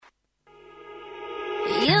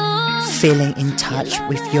Feeling in touch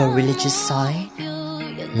with your religious side?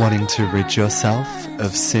 Wanting to rid yourself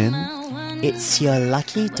of sin? It's your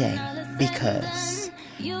lucky day because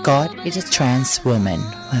God is a trans woman.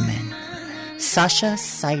 Sasha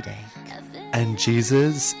Sidek. And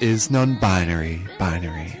Jesus is non-binary,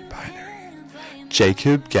 binary.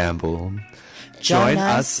 Jacob Gamble. Join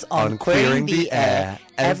us on Queering the Air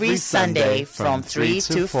every Sunday from 3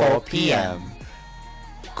 to 4 p.m.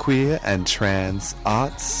 Queer and trans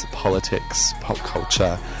arts, politics, pop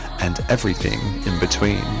culture, and everything in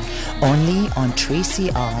between. Only on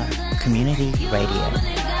 3CR Community Radio.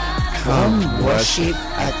 Come worship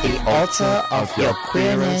at the altar of your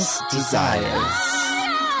queerness desires.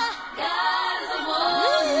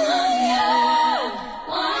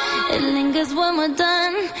 It lingers when we're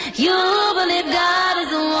done. You believe God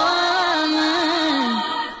is a woman.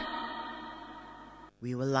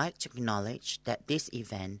 We would like to acknowledge that this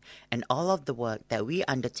event and all of the work that we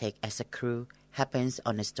undertake as a crew happens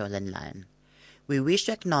on a stolen land. We wish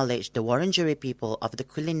to acknowledge the Wurundjeri people of the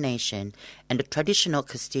Kulin Nation and the traditional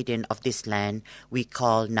custodian of this land we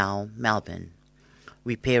call now Melbourne.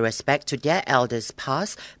 We pay respect to their elders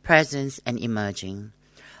past, present, and emerging.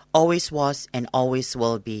 Always was and always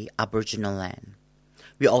will be Aboriginal land.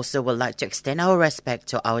 We also would like to extend our respect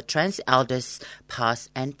to our trans elders past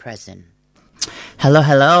and present.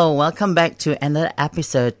 Hello. Welcome back to another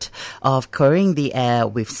episode of Queering the Air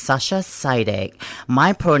with Sasha Sidek.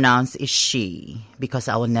 My pronouns is she because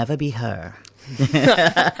I will never be her.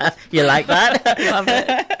 You like that? Love it.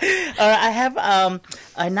 All right, I have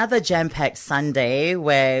another jam-packed Sunday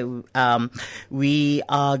where we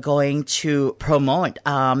are going to promote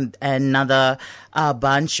another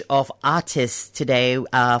bunch of artists today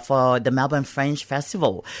for the Melbourne Fringe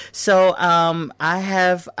Festival. So I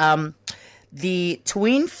have the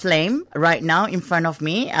Twin Flame right now in front of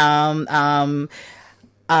me.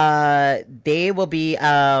 They will be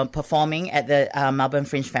performing at the Melbourne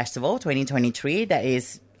Fringe Festival 2023. That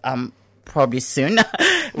is probably soon.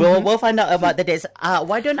 We'll find out about the dates.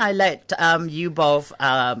 Why don't I let you both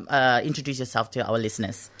introduce yourself to our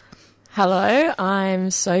listeners? Hello,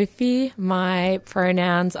 I'm Sophie. My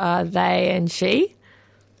pronouns are they and she.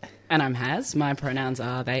 And I'm Haz. My pronouns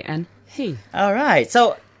are they and he. All right.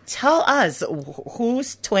 So tell us,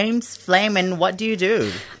 who's Twin Flame and what do you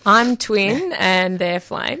do? I'm twin and they're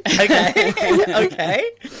flame. Okay.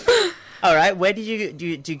 All right. Where did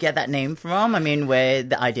you get that name from? I mean, where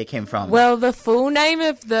the idea came from? Well, the full name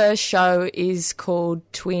of the show is called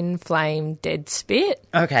Twin Flame Dead Spit.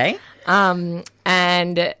 Okay. And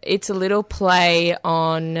it's a little play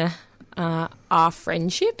on our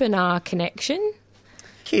friendship and our connection.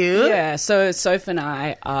 Cute. Yeah, so Soph and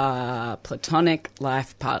I are platonic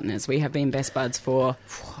life partners. We have been best buds for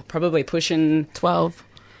probably pushing 12.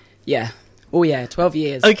 Yeah. Oh, yeah, 12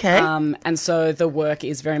 years. Okay. And so the work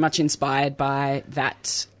is very much inspired by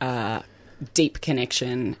that deep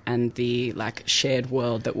connection and the shared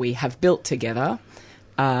world that we have built together.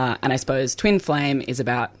 And I suppose Twin Flame is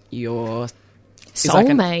about your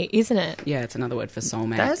soulmate, isn't it? Yeah, it's another word for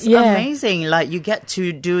soulmate. That's amazing. Like, you get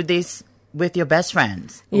to do this with your best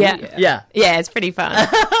friends. Yeah, it's pretty fun.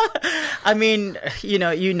 I mean, you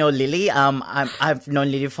know Lily. I've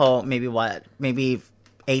known Lily for maybe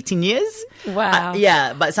 18 years. Wow.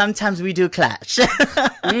 Yeah, but sometimes we do clash.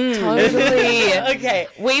 Totally. Okay.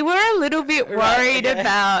 We were a little bit worried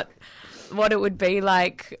about what it would be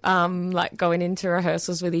like going into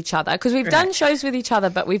rehearsals with each other, because we've done shows with each other,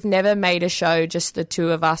 but we've never made a show just the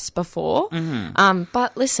two of us before. Mm-hmm.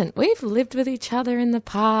 But listen, we've lived with each other in the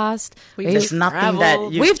past. There's nothing that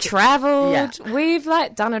we've travelled. Yeah. We've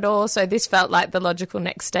done it all. So this felt like the logical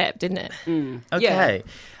next step, didn't it? Okay.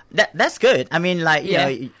 Yeah. That's good. I mean, you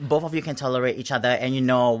know, both of you can tolerate each other and you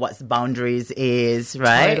know what boundaries is,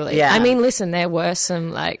 right? Totally. Yeah. I mean, listen, there were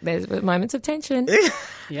some, there's moments of tension.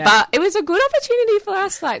 Yeah. But it was a good opportunity for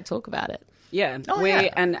us to, talk about it. Yeah.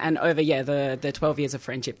 And over, the 12 years of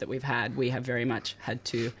friendship that we've had, we have very much had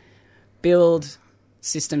to build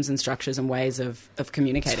systems and structures and ways of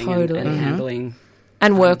communicating and handling.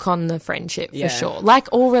 And work on the friendship, for sure. Like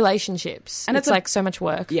all relationships. And it's so much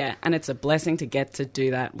work. Yeah, and it's a blessing to get to do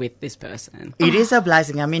that with this person. It is a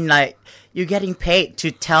blessing. I mean, you're getting paid to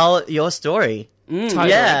tell your story. Totally.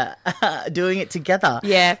 Yeah, doing it together.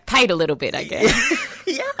 Yeah, paid a little bit, I guess.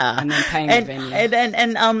 Yeah. And then paying the venue.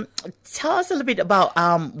 And tell us a little bit about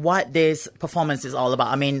what this performance is all about.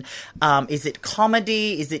 I mean, is it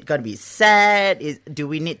comedy? Is it going to be sad? Do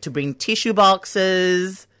we need to bring tissue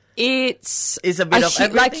boxes? It's a bit of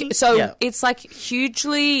everything. It's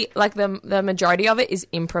hugely the majority of it is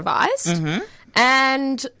improvised,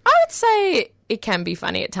 and I would say it can be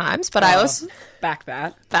funny at times. But I also back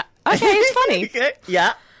that. Okay, it's funny. Okay,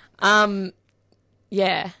 yeah.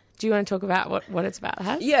 Yeah. Do you want to talk about what it's about,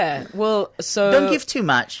 Haz? Yeah, well, so... Don't give too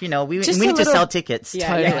much. You know, we Just need a to little- sell tickets. Yeah,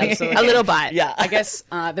 Totally. yeah, absolutely. A little bite. Yeah. I guess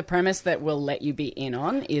the premise that we'll let you be in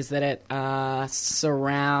on is that it kind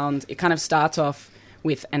of starts off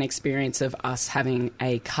with an experience of us having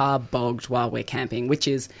a car bogged while we're camping, which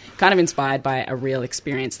is kind of inspired by a real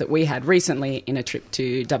experience that we had recently in a trip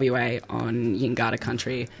to WA on Yingara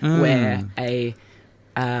country, where a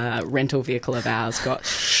rental vehicle of ours got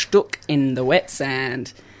stuck in the wet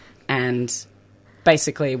sand, and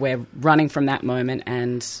basically we're running from that moment.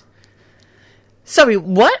 And Sorry,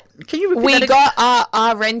 what? Can you repeat We that again? got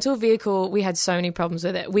our rental vehicle. We had so many problems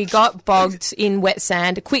with it. We got bogged in wet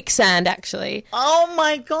sand, quicksand actually, Oh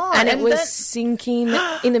my god! and it was then- sinking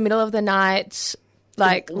in the middle of the night.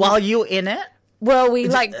 Like, while you in it. well, we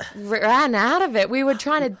like ran out of it. We were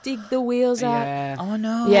trying to dig the wheels out. yeah, Oh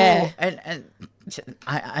no! Yeah. and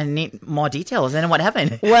I need more details. And what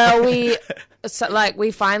happened? Well,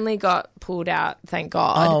 we finally got pulled out. Thank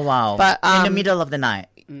God. Oh wow! But in the middle of the night.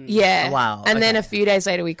 yeah, Wow, And then okay. a few days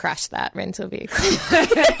later, we crashed that rental vehicle.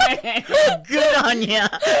 Good on you.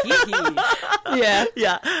 yeah.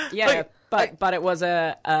 Yeah. yeah. But it was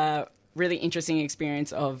a really interesting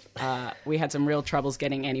experience of we had some real troubles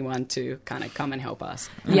getting anyone to kind of come and help us.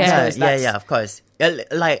 And I Yeah. suppose that's- Of course.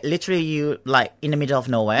 Like literally, you like in the middle of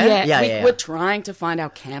nowhere. Yeah, yeah. We were trying to find our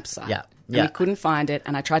campsite. Yeah, And yeah. we couldn't find it,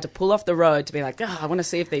 and I tried to pull off the road to be like, I want to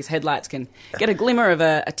see if these headlights can get a glimmer of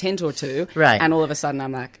a tent or two. Right. And all of a sudden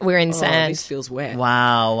I'm like, We're in oh, sand. this feels wet.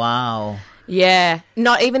 Wow. Yeah.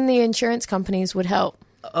 Not even the insurance companies would help.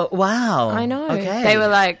 Wow. I know. Okay. They were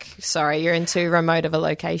like, sorry, you're in too remote of a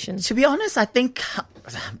location. To be honest, I think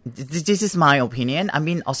this is my opinion. I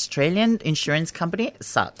mean, Australian insurance company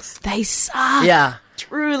sucks. They suck. Yeah.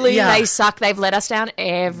 Truly, Yeah. they suck. They've let us down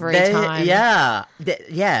every time. Yeah.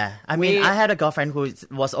 Yeah. I mean, We- I had a girlfriend who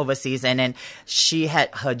was overseas, and then she had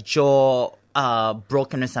her jaw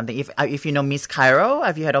broken or something. If you know Miss Cairo,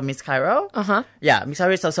 have you heard of Miss Cairo? Uh-huh. Yeah, Miss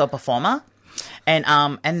Cairo is also a performer.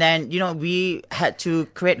 And then, you know, we had to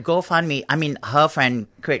create GoFundMe. I mean, her friend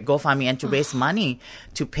create GoFundMe and to raise money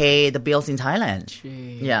to pay the bills in Thailand.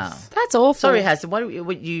 Yeah. That's awful. Sorry, Haz, what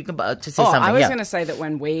you about to say Oh, something? I was Yeah. going to say that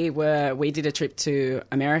when we did a trip to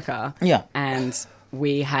America, Yeah. and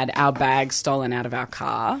we had our bags stolen out of our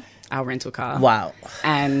car, our rental car. Wow.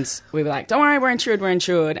 And we were like, don't worry, we're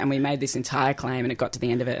insured. And we made this entire claim, and it got to the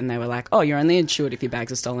end of it, and they were like, oh, you're only insured if your bags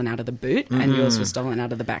are stolen out of the boot, and yours were stolen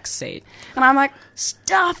out of the back seat. And I'm like,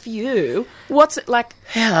 stuff you. What's it like?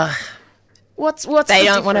 Yeah. What's They the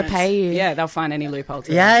don't wanna difference? pay you. Yeah, they'll find any loophole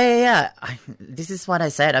to Yeah. This is what I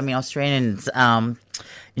said. I mean, Australians,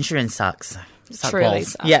 insurance sucks. Suck Truly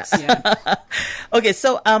balls. sucks. Yeah. Yeah. Okay,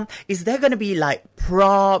 so is there going to be like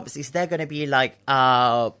props? Is there going to be like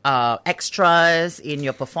extras in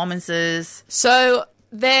your performances? So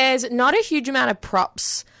there's not a huge amount of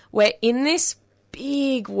props. We're in this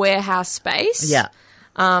big warehouse space. Yeah.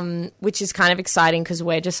 Which is kind of exciting because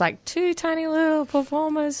we're just like two tiny little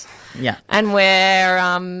performers. Yeah. And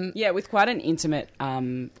we're Yeah, with quite an intimate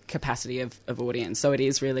capacity of audience. So it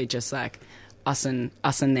is really just like us and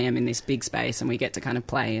them in this big space, and we get to kind of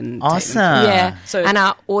play and take them Awesome. yeah. So- and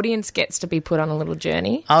our audience gets to be put on a little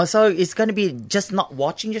journey. Also, it's going to be just not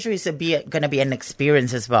watching the show. It's going to be an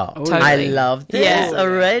experience as well. Totally. I love this Yeah.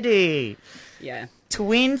 already. Yeah.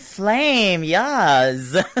 Twin flame,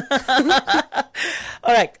 yes.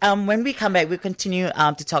 All right. When we come back, we'll continue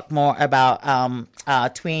to talk more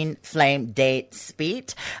about twin flame date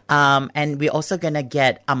speed. And we're also gonna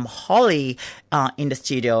get Holly in the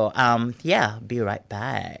studio. Yeah, be right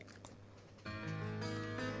back.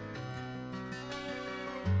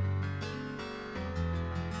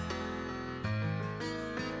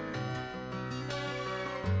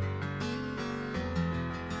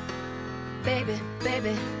 Baby,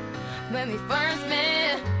 when we first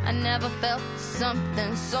met, I never felt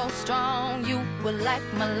something so strong. You were like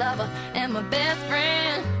my lover and my best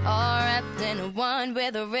friend, all wrapped in one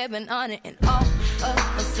with a ribbon on it. And all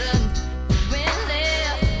of a sudden, when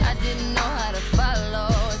left, I didn't know how to follow.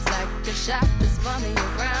 It's like a shot that's spun me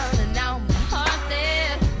around, and now my heart's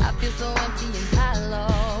dead. I feel so empty and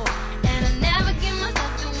hollow, and I never give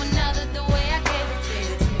myself to another the way I gave it to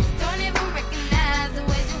you. Don't even recognize the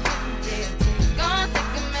ways you hurt me, dear. Gonna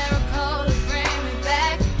take a miracle to bring me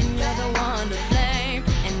back, and you're the one to blame.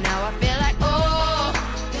 And now I feel like, oh,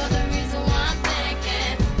 you're the reason why I'm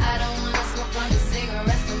thinking I don't wanna smoke on the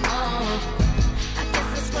cigarettes no more. I guess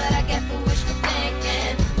that's what I get for wishful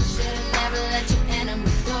thinking. Should've never let you enter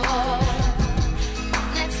my door.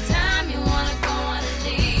 Next time you wanna go on a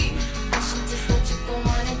leave, I should just let you go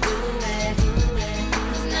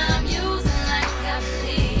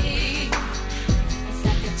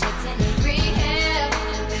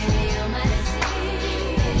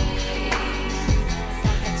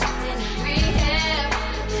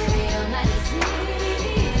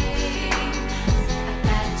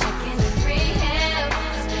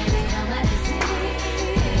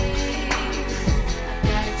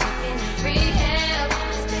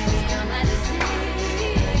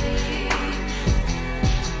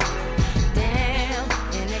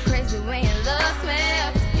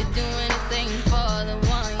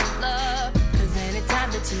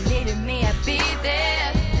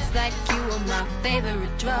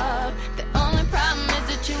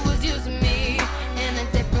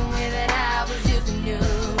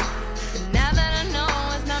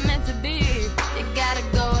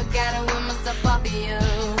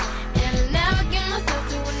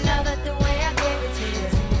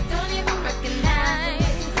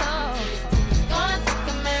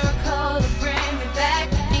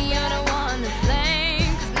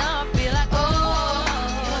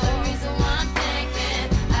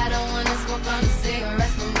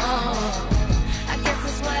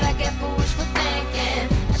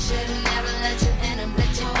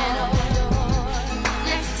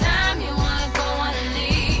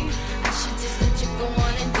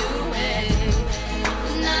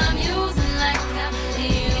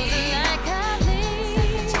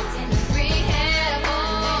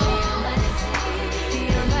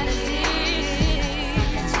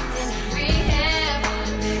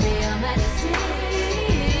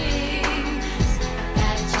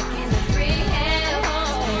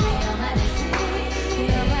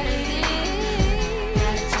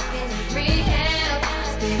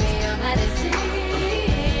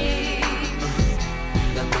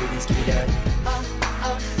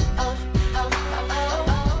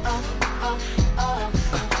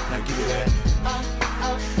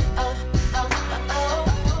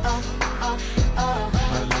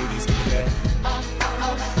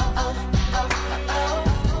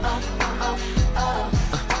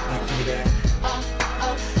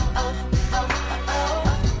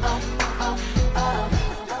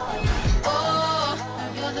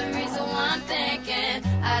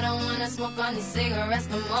on these cigarettes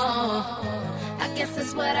no more. I guess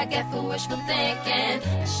that's what I get for wishful thinking.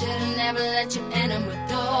 I should've never let you enter my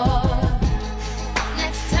door.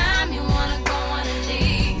 Next time you wanna go on and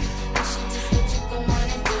leave, I should just let you go on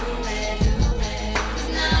and do it. 'Cause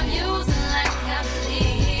now I'm using like I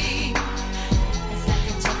believe. It's like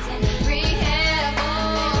a checked in a rehab.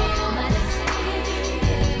 Baby, you're my disease.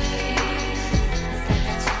 It's like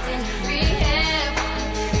I checked in a rehab.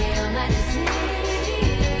 Baby, you're my disease.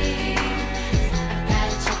 I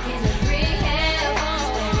gotta check in a rehab.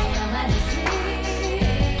 Baby, you're my disease.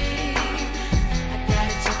 I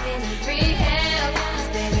gotta check in a rehab.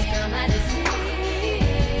 Baby, you're my disease.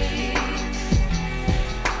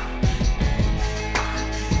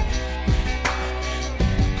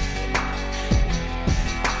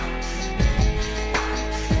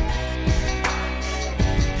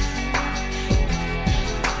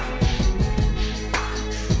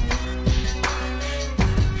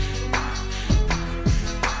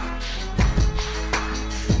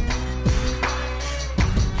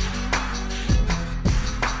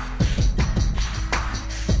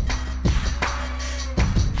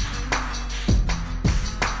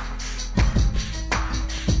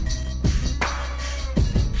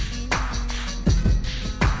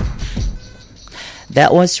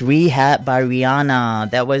 That was Rehab by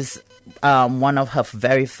Rihanna. That was one of her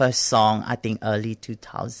very first song, I think early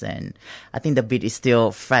 2000. I think the beat is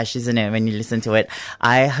still fresh, isn't it, when you listen to it?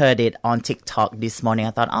 I heard it on TikTok this morning.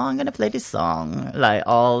 I thought, oh, I'm going to play this song, like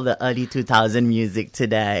all the early 2000 music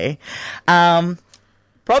today.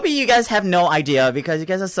 Probably you guys have no idea because you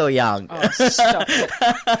guys are so young. Oh, stop it.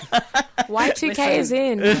 Y2K is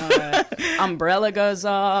in. Umbrella goes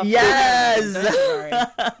off. Yes. Don't worry.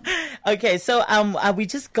 Okay, so we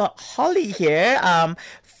just got Holly here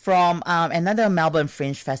from another Melbourne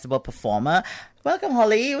Fringe Festival performer. Welcome,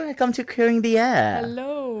 Holly. Welcome to Clearing the Air.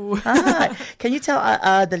 Hello. Hi. Can you tell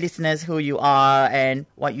the listeners who you are and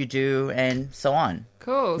what you do and so on?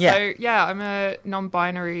 Cool. Yeah. So, yeah, I'm a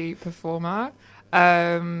non-binary performer.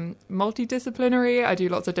 Multidisciplinary. I do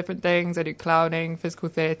lots of different things. I do clowning, physical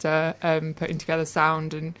theatre, putting together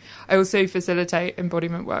sound, and I also facilitate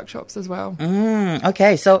embodiment workshops as well.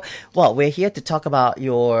 Okay, so, well, we're here to talk about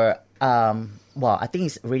your, I think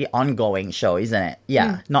it's really ongoing show, isn't it?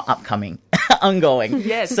 Yeah, not upcoming. Ongoing.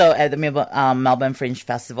 Yes. So at the Melbourne Fringe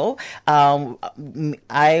Festival,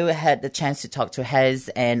 I had the chance to talk to Hez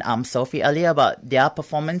and Sophie earlier about their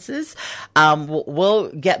performances.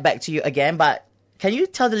 We'll get back to you again, but can you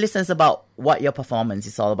tell the listeners about what your performance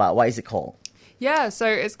is all about? What is it called? Yeah, so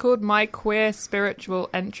it's called My Queer Spiritual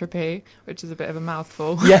Entropy, which is a bit of a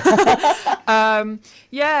mouthful. Yeah.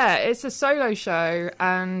 Yeah, it's a solo show,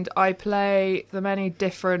 and I play the many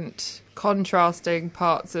different contrasting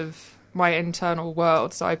parts of my internal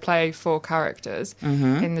world. So I play 4 characters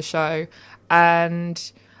in the show,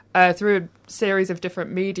 and through a series of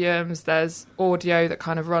different mediums, there's audio that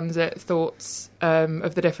kind of runs it, thoughts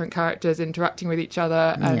of the different characters interacting with each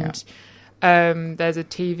other, and there's a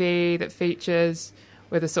TV that features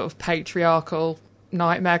with a sort of patriarchal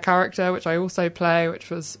nightmare character, which I also play, which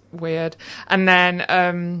was weird. And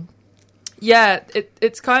then,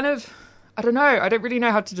 it's kind of, I don't know, I don't really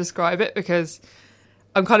know how to describe it because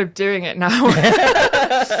I'm kind of doing it now.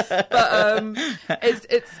 But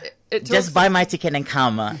it Just buy my ticket and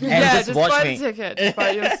come and just watch buy me. the ticket, just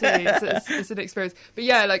buy your seat. It's an experience. But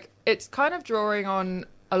yeah, like it's kind of drawing on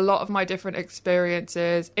a lot of my different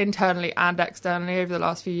experiences internally and externally over the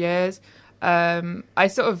last few years. I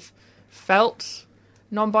sort of felt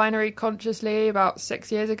non-binary consciously about 6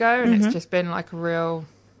 years ago, and it's just been like a real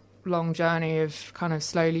long journey of kind of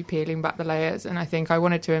slowly peeling back the layers. And I think I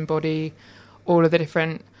wanted to embody all of the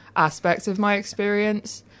different aspects of my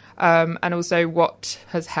experience, and also what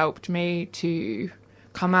has helped me to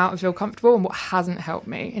come out and feel comfortable and what hasn't helped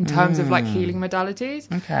me in terms of like healing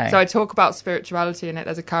modalities. Okay. So I talk about spirituality in it.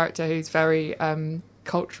 There's a character who's very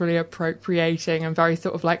culturally appropriating and very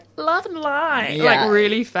sort of like love and light, like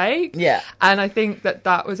really fake. Yeah. And I think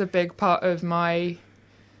that was a big part of my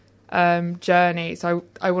journey. So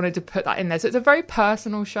I wanted to put that in there. So it's a very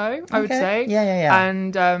personal show, I would say. Yeah.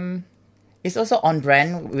 And it's also on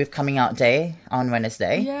brand with Coming Out Day on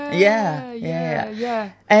Wednesday. Yeah.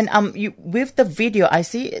 And you with the video, I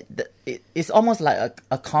see it's almost like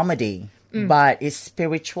a comedy, but it's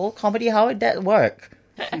spiritual comedy. How would that work?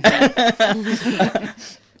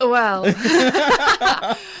 Well,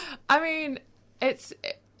 I mean, it's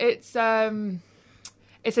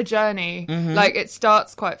a journey. Like it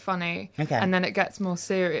starts quite funny, and then it gets more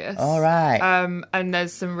serious. All right. And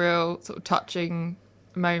there's some real sort of touching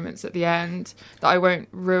moments at the end that I won't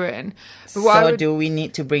ruin. But So do we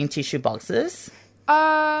need to bring tissue boxes?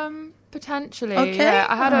 Potentially. Okay. Yeah,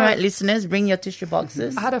 I had All right, listeners, bring your tissue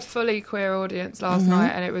boxes. I had a fully queer audience last night,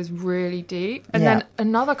 and it was really deep. And Yeah. then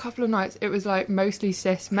another couple of nights, it was like mostly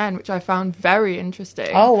cis men, which I found very interesting.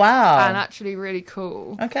 Oh, wow. And actually really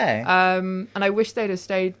cool. Okay. And I wish they'd have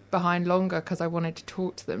stayed behind longer because I wanted to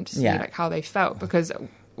talk to them to see like how they felt, because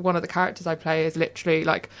one of the characters I play is literally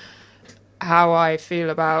like how I feel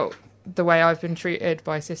about the way I've been treated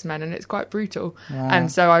by cis men, and it's quite brutal.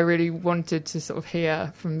 And so I really wanted to sort of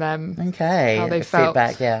hear from them Okay. how they felt.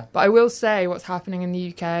 Feedback, yeah. But I will say what's happening in the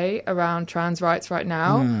UK around trans rights right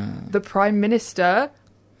now. The Prime Minister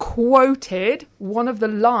quoted one of the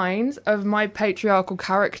lines of my patriarchal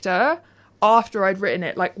character after I'd written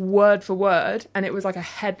it, like word for word, and it was like a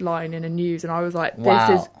headline in a news, and I was like, this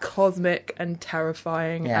Wow. is cosmic and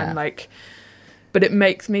terrifying, Yeah. and like, but it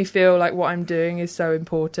makes me feel like what I'm doing is so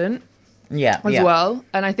important Yeah. as yeah. well.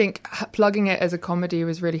 And I think plugging it as a comedy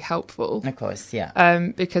was really helpful. Of course, yeah.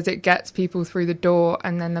 Because it gets people through the door,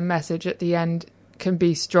 and then the message at the end can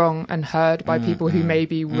be strong and heard by people who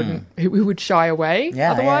maybe wouldn't, who would shy away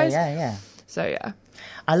Yeah, otherwise. yeah. So yeah.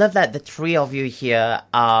 I love that the three of you here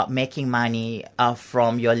are making money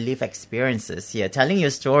from your life experiences here, telling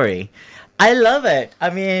your story. I love it.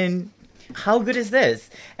 I mean, how good is this?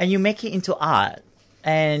 And you make it into art.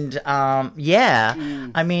 And I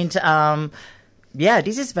mean,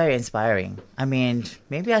 this is very inspiring. I mean,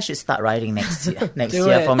 maybe I should start writing next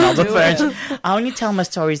year for Melbourne Fringe. I only tell my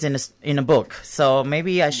stories in a book, so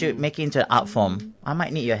maybe I should make it into an art form. I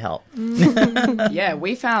might need your help. Yeah,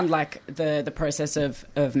 we found like the process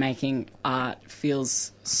of making art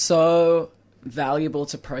feels so valuable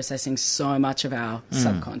to processing so much of our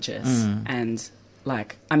subconscious. And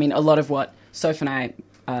like, I mean, a lot of what Soph and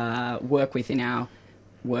I work with in our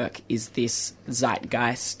work is this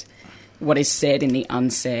zeitgeist, what is said in the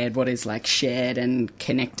unsaid, what is like shared and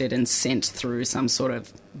connected and sent through some sort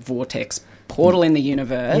of vortex portal in the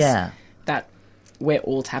universe that we're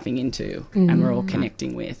all tapping into and we're all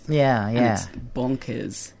connecting with. And it's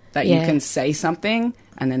bonkers that you can say something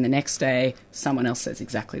and then the next day someone else says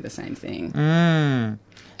exactly the same thing.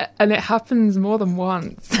 And it happens more than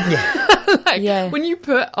once. When you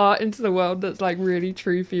put art into the world that's like really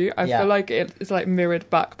true for you, I feel like it's like mirrored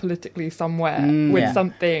back politically somewhere with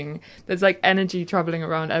something. There's like energy traveling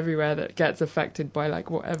around everywhere that gets affected by like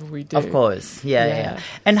whatever we do. Of course, yeah.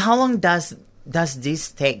 And how long does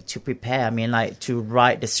this take to prepare? I mean, like to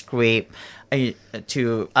write the script,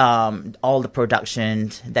 to all the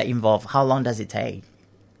production that involve. How long does it take?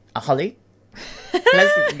 Holly?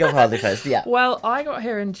 Let's go Holly first. Yeah. Well, I got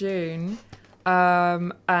here in June,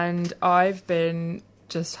 and I've been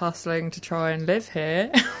just hustling to try and live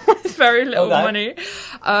here with very little money.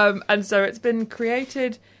 And so it's been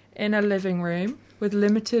created in a living room with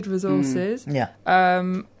limited resources.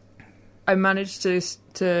 I managed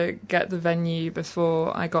to get the venue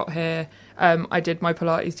before I got here. I did my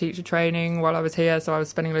Pilates teacher training while I was here, so I was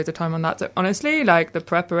spending loads of time on that. So honestly, like the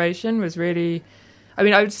preparation was really... I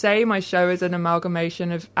mean, I would say my show is an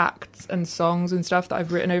amalgamation of acts and songs and stuff that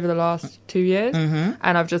I've written over the last 2 years, and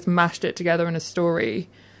I've just mashed it together in a story.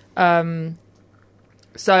 So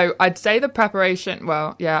I'd say the preparation...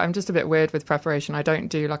 Well, yeah, I'm just a bit weird with preparation. I don't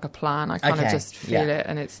do like a plan. I kind of just feel it,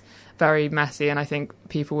 and it's very messy, and I think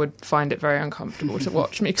people would find it very uncomfortable to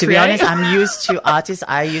watch me create. To be honest, I'm used to artists.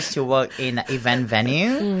 I used to work in an event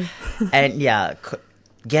venue, and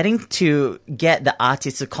getting to get the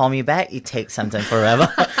artist to call me back, it takes sometimes forever.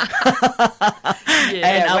 And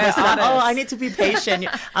I was like, I need to be patient.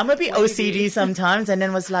 I'm a bit OCD sometimes, and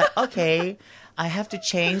then was like, okay, I have to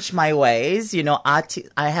change my ways. You know, I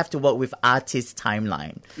have to work with artist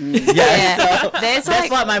timeline. So that's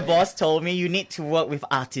what my boss told me. You need to work with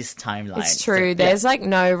artist timeline. It's true. There's like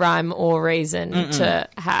no rhyme or reason to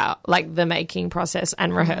how, like the making process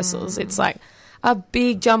and rehearsals. It's like a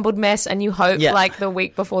big jumbled mess, and you hope like the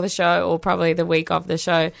week before the show or probably the week of the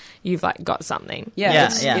show you've like got something.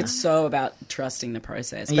 It's so about trusting the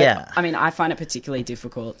process. But, I mean, I find it particularly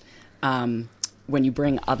difficult when you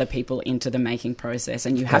bring other people into the making process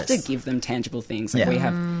and you have to give them tangible things. Like we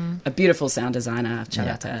have a beautiful sound designer, shout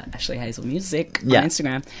out to Ashley Hazel Music on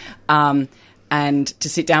Instagram, and to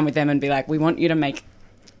sit down with them and be like, we want you to make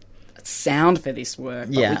sound for this work,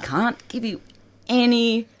 but we can't give you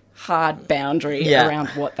any hard boundary around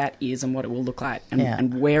what that is and what it will look like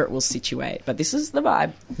and where it will situate. But this is the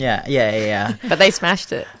vibe. Yeah. But they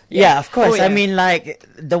smashed it. Yeah, of course. I mean, like,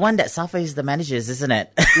 the one that suffers is the managers, isn't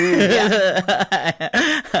it?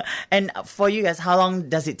 And for you guys, how long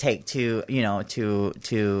does it take to,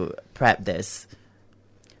 to prep this?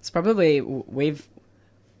 It's probably, we've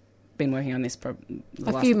been working on this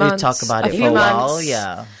a few months. We talk about it few for a while, months.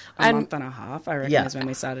 yeah. a month and a half, I reckon, Yeah. is when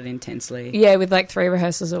we started intensely. Yeah, with like 3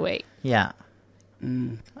 rehearsals a week. Yeah.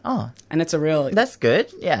 Oh, And it's a real that's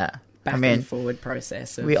good. Yeah. back I mean, and forward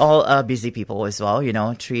process. Of, we all are busy people as well, you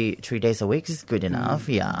know. Three days a week is good enough.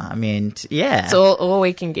 Yeah. I mean, yeah. It's all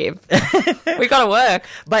we can give. We got to work.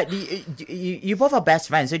 But you both are best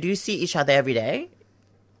friends. So do you see each other every day?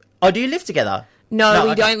 Or do you live together? No,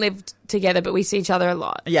 we okay. don't live together, but we see each other a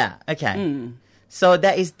lot. Yeah. Okay. So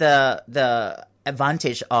that is the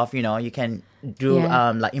advantage of, you know, you can do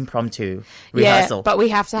Yeah. like impromptu rehearsal. Yeah, but we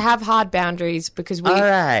have to have hard boundaries because we All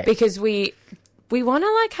right. we want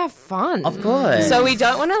to like have fun. Of course. So we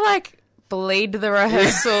don't want to like bleed the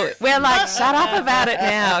rehearsal. We're like, shut up about it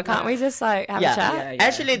now. Can't we just like have a chat? Yeah.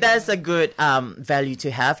 Actually, that's a good value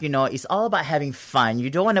to have. You know, it's all about having fun. You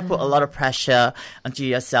don't want to put a lot of pressure onto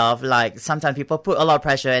yourself. Like sometimes people put a lot of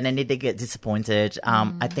pressure and then they get disappointed.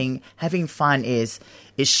 I think having fun it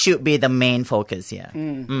should be the main focus here.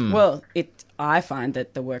 Well, I find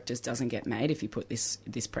that the work just doesn't get made if you put this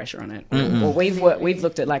pressure on it. Or we've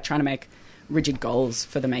looked at like trying to make rigid goals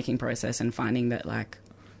for the making process and finding that like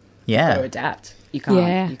Yeah. got to adapt. You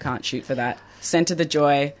can't shoot for that. Center the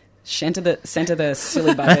joy, center the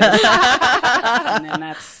silly buttons, and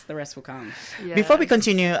then the rest will come. Yeah. Before we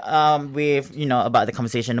continue with, you know, about the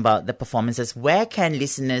conversation about the performances, where can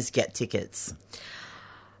listeners get tickets?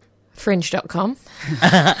 Fringe.com.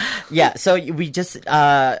 Yeah, so we just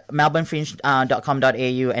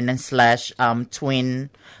melbournefringe.com.au and then / twin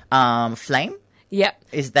flame. Yep.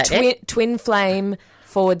 Is that it? Twin flame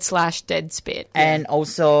 / dead spit. And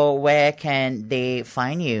also, where can they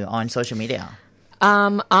find you on social media?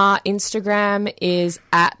 Our Instagram is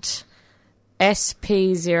at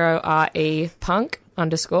SP0RE punk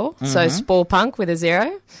 _ So Spore Punk with a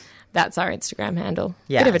 0. That's our Instagram handle.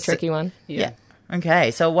 Yeah, Bit of a so- tricky one. Yeah.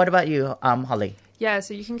 Okay, so what about you, Holly? Yeah,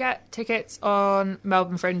 so you can get tickets on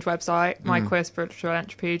Melbourne Fringe website, My Queer Spiritual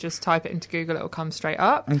Entropy. Just type it into Google, it will come straight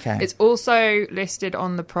up. Okay. It's also listed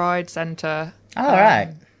on the Pride Centre All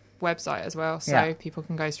right. website as well, so Yeah. people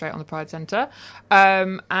can go straight on the Pride Centre.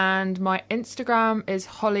 And my Instagram is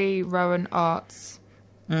Holly Rowan Arts.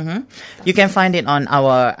 You can find it on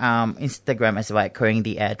our Instagram as well, Curring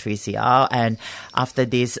the Air 3CR. And after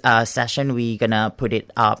this session, we're going to put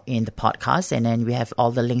it up in the podcast, and then we have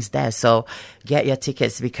all the links there. So get your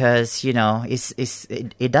tickets because, you know,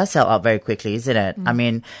 it does sell out very quickly, isn't it? I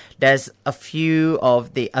mean, there's a few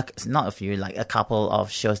of the, not a few, like a couple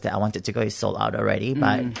of shows that I wanted to go is sold out already,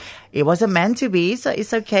 but it wasn't meant to be. So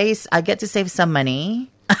it's okay. I get to save some money.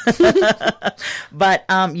 But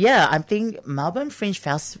yeah, I think Melbourne Fringe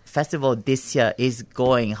Festival this year is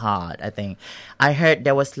going hard. I think I heard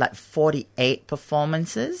there was like 48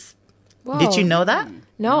 performances. Whoa. Did you know that?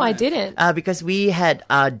 No, I didn't. Because we had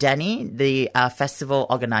Danny, the festival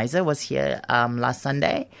organizer, was here last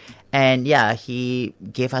Sunday, and yeah, he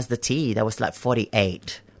gave us the tea. There was like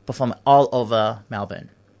 48 performing all over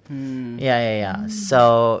Melbourne. Yeah.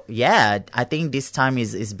 So yeah, I think this time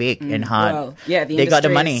is big and hard. Well, yeah, the they got the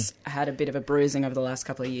money. industry's had a bit of a bruising over the last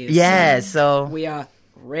couple of years. Yeah, so We are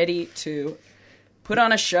ready to put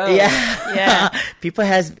on a show. yeah. People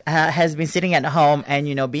has been sitting at home and,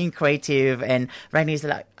 you know, being creative, and right now it's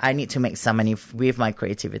like, I need to make some money with my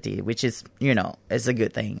creativity, which is, you know, it's a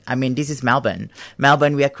good thing. I mean, this is Melbourne.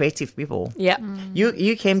 We are creative people. Yeah.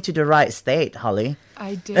 You came to the right state, Holly.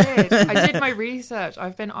 I did. I did my research.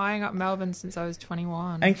 I've been eyeing up Melbourne since I was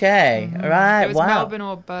 21. Okay, right. It was Wow. Melbourne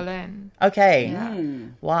or Berlin. Okay. Yeah.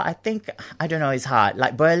 Well, I think, I don't know, it's hard.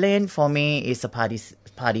 Like Berlin for me is a party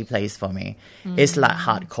place for me. It's like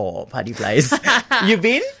hardcore party place. You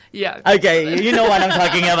been? Yeah. Okay, you know what I'm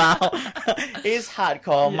talking about. It's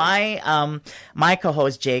hardcore. Yeah. My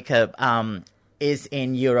co-host Jacob is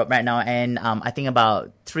in Europe right now, and I think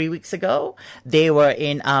about 3 weeks ago they were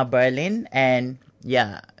in Berlin, and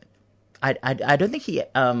yeah, I don't think he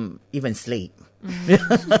even sleep.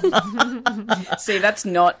 See, that's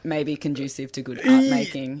not maybe conducive to good art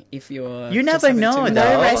making if you're. You just never having know, too much though.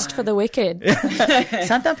 No No. rest for the wicked.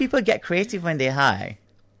 Sometimes people get creative when they're high.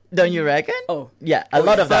 Don't you reckon? Oh. Yeah, a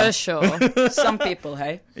lot of For them. sure. Some people,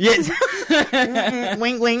 hey. Yes.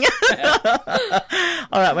 Wing, wing.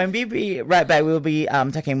 All right. When we be right back, we'll be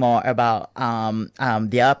talking more about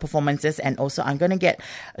their performances, and also I'm gonna get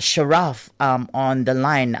Sharaf on the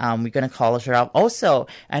line. We're gonna call Sharaf, also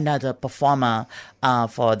another performer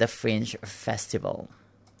for the Fringe Festival.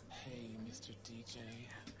 Hey, Mr. DJ,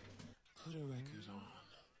 put a record on.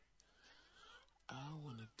 I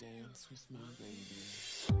wanna dance with my baby.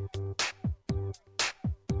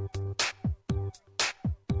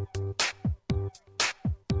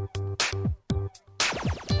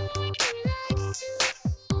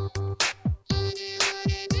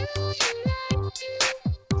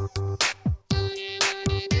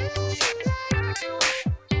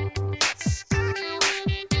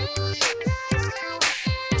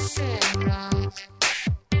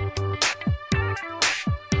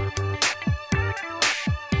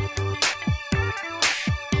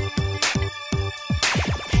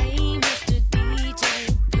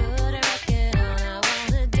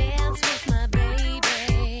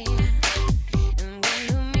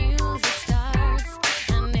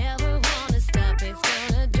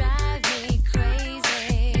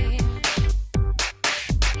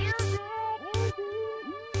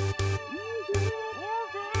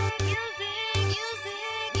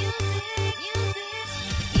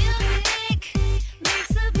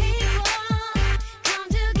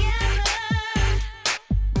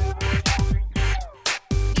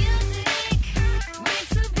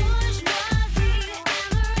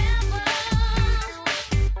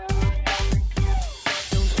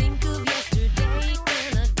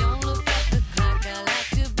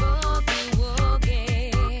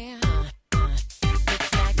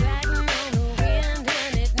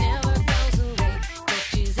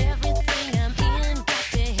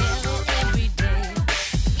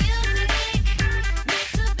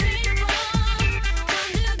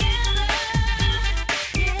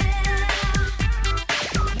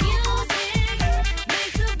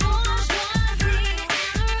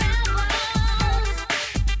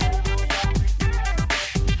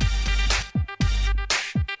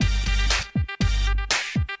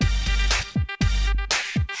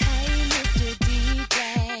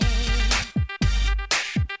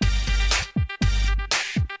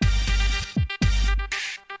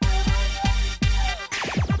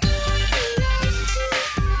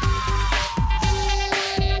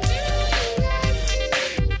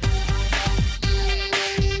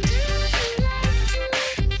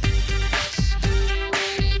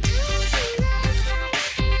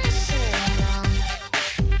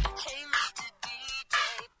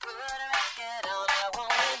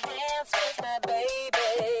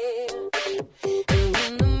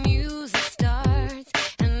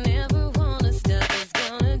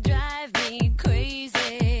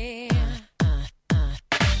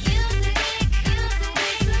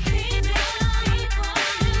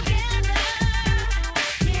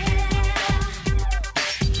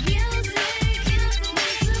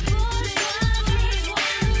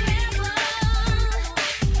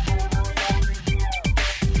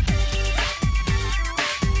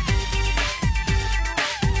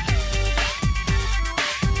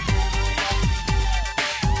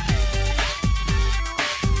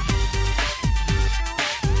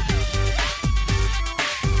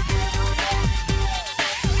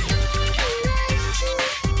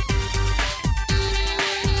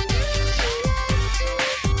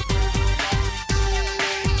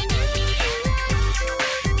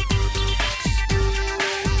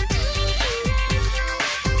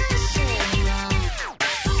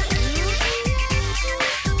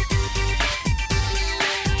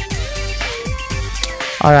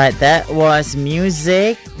 All right, that was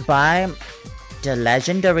music by the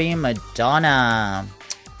legendary Madonna.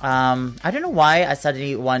 I don't know why I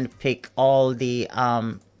suddenly want to pick all the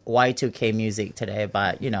Y2K music today,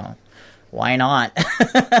 but why not?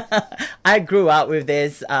 I grew up with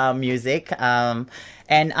this music.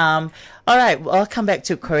 All right, welcome back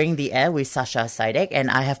to Currying the Air with Sasha Sidek,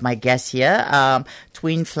 and I have my guests here,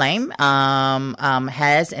 Twin Flame,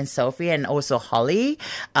 Haz and Sophie, and also Holly.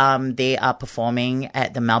 They are performing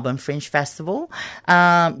at the Melbourne Fringe Festival.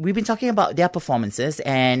 We've been talking about their performances,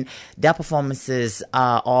 and their performances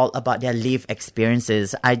are all about their live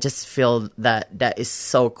experiences. I just feel that is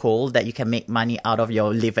so cool that you can make money out of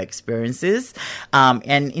your live experiences,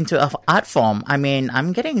 and into an art form. I mean,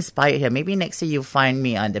 I'm getting inspired here. Maybe next year you'll find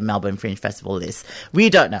me on the Melbourne Fringe Festival list. We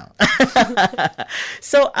don't know.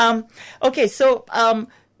 So,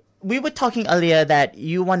 we were talking earlier that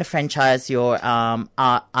you want to franchise your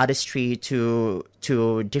artistry to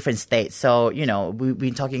different states. So, we've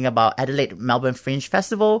been talking about Adelaide Melbourne Fringe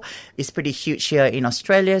Festival. It's pretty huge here in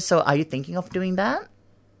Australia. So, are you thinking of doing that?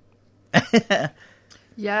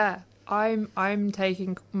 Yeah, I'm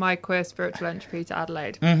taking my queer spiritual entropy to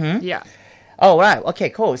Adelaide. Mm-hmm. Yeah. Oh, right. Okay,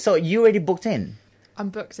 cool. So, you already booked in? I'm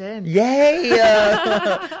booked in. Yay!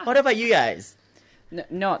 What about you guys?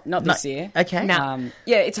 Not this year. Okay.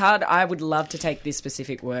 Yeah, it's hard. I would love to take this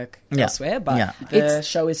specific work elsewhere, but the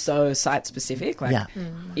show is so site specific. Like,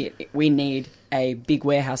 we need a big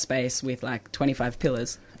warehouse space with like 25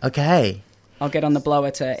 pillars. Okay. I'll get on the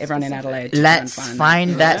blower to everyone in Adelaide. Let's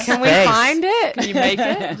find that Can we space. find it? Can you make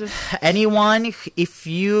it? Just... Anyone, if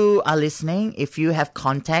you are listening, if you have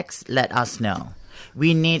contacts, let us know.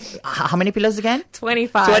 We need, how many pillars again?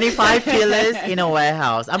 25. 25 pillars in a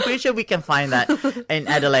warehouse. I'm pretty sure we can find that in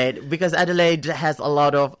Adelaide, because Adelaide has a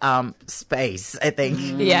lot of space, I think.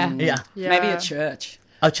 Yeah. Maybe a church.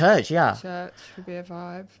 A church, yeah. Church would be a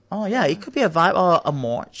vibe. Oh, yeah. It could be a vibe, or a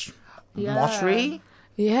mortuary.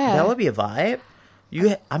 Yeah. That would be a vibe.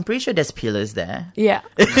 I'm pretty sure there's pillars there. Yeah.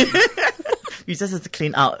 You just have to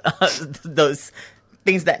clean out those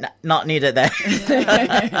things that not needed there.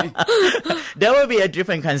 That would be a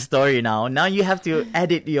different kind of story now. Now you have to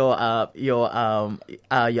edit your art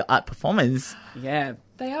performance. Yeah.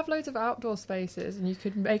 They have loads of outdoor spaces, and you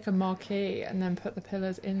could make a marquee and then put the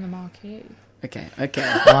pillars in the marquee. Okay.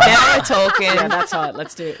 Wow. Now we're talking. Yeah, that's hot.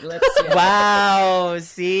 Let's do it. Wow.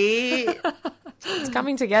 See? It's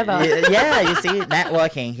coming together. Yeah, you see,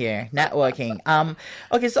 networking here.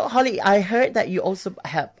 Okay, so Holly, I heard that you also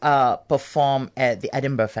have performed at the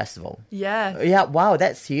Edinburgh Festival. Yeah. Yeah, wow,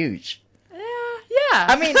 that's huge. Yeah.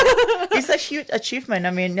 I mean, it's a huge achievement.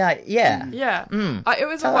 I mean, yeah. Yeah. It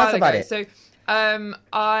was Tell a while us about ago. it. So,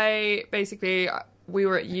 we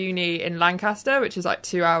were at uni in Lancaster, which is like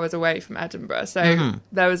 2 hours away from Edinburgh. So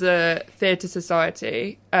there was a theatre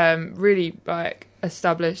society, really like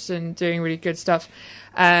established and doing really good stuff.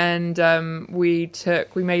 And we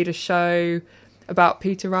made a show about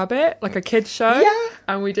Peter Rabbit, like a kids show. Yeah.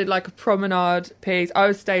 And we did like a promenade piece. I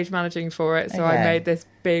was stage managing for it, so I made this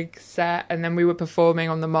big set, and then we were performing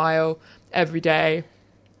on the Mile every day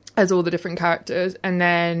as all the different characters. And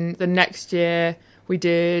then the next year we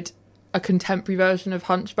did a contemporary version of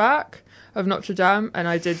Hunchback of Notre Dame, and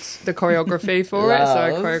I did the choreography for it. So I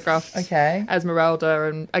choreographed Esmeralda,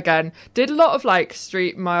 and again did a lot of like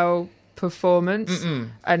street mile performance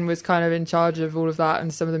and was kind of in charge of all of that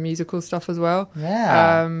and some of the musical stuff as well.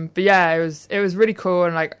 But yeah, it was really cool,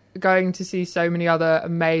 and like going to see so many other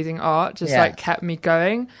amazing art just like kept me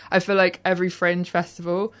going. I feel like every Fringe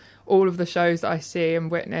festival, all of the shows that I see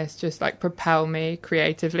and witness just like propel me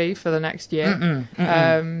creatively for the next year.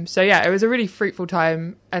 So yeah, it was a really fruitful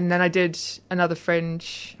time. And then I did another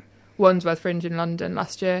Fringe, Wandsworth Fringe in London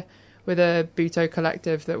last year with a Buto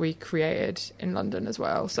collective that we created in London as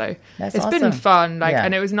well. So it's been fun. Like,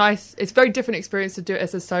 and it was nice. It's a very different experience to do it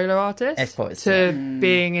as a solo artist to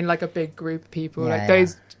being in like a big group of people.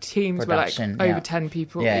 Those teams Production, were like over 10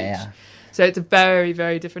 people each. Yeah. So it's a very,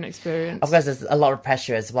 very different experience. Of course, there's a lot of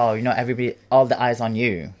pressure as well. Everybody, all the eyes on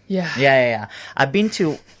you. Yeah. I've been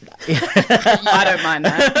to... I don't mind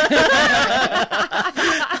that.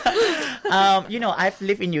 I've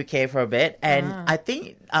lived in UK for a bit, and I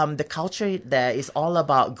think the culture there is all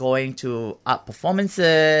about going to art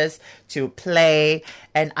performances, to play,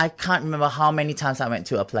 and I can't remember how many times I went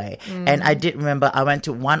to a play. And I did remember I went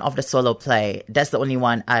to one of the solo play. That's the only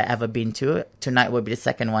one I ever been to. Tonight will be the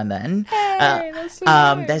second one then. Hey, that's so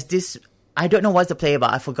nice. There's this... I don't know what's the play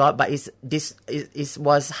about. I forgot, but it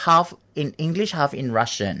was half in English, half in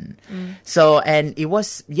Russian. So, and it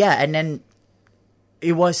was, and then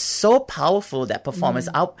it was so powerful, that performance.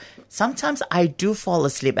 Sometimes I do fall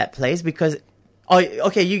asleep at plays because Oh,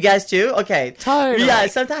 okay, you guys too? Okay. Totally. Yeah,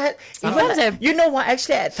 sometimes... Sometimes Even, you know what?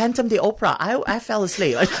 Actually, at Phantom the Opera, I fell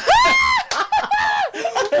asleep.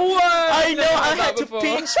 I know, I had to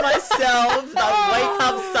pinch myself. Wake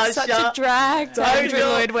up, Sasha. Such a drag to Andrew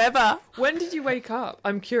Lloyd Webber. When did you wake up?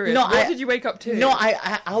 I'm curious. No, what did you wake up to? No,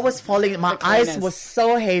 I was falling. My eyes were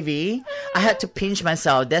so heavy. I had to pinch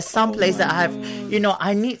myself. There's some place that I have,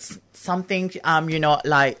 I need something,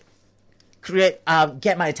 like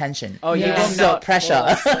get my attention. Oh, you Yeah. will So not pressure. fall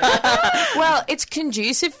asleep. Well, it's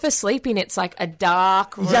conducive for sleeping. It's like a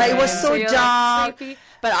dark room. Yeah, it was so you're, dark. sleepy.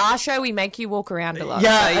 But our show, we make you walk around a lot.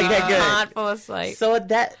 Yeah, so you okay, good. can't fall asleep. So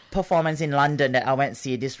that performance in London that I went to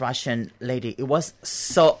see, this Russian lady, it was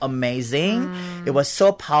so amazing. It was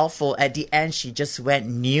so powerful. At the end, she just went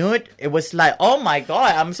nude. It was like, oh my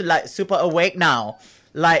God, I'm like super awake now.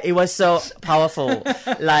 Like, it was so powerful.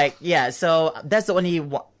 Like, yeah, so that's the only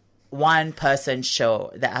one person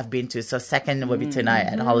show that I've been to. So second will be tonight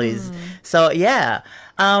at Holly's. So yeah.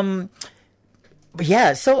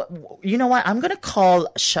 Yeah, so you know what? I'm gonna call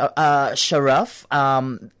Sharaf,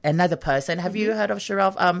 another person. Have you heard of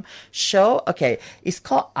Sharaf show? Okay, it's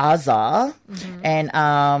called Azar, and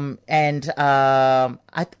I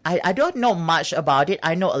don't know much about it.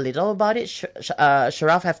 I know a little about it.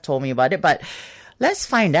 Sharaf have told me about it, but let's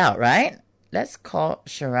find out, right? Let's call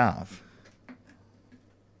Sharaf.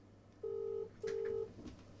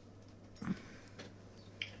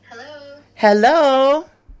 Hello.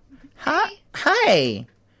 Hi.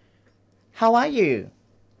 How are you?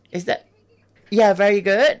 Is that... Yeah, very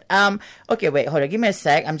good. Okay, wait, hold on. Give me a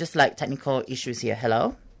sec. I'm just like technical issues here.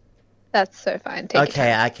 Hello? That's so fine. Take your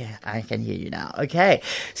time. I can hear you now. Okay.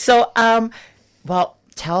 So, well,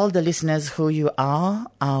 tell the listeners who you are,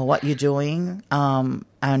 what you're doing, and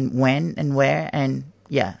when and where, and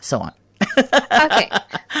yeah, so on. Okay.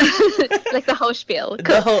 Like the whole spiel.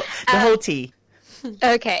 Cool. The whole tea.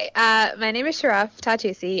 Okay, my name is Sharaf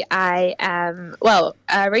Tartusi. I am,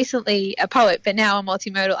 recently a poet, but now a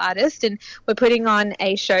multimodal artist, and we're putting on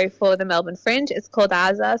a show for the Melbourne Fringe. It's called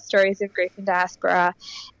Aza, Stories of Grief and Diaspora,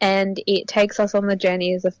 and it takes us on the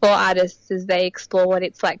journeys of 4 artists as they explore what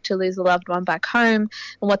it's like to lose a loved one back home,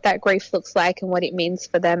 and what that grief looks like, and what it means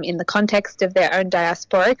for them in the context of their own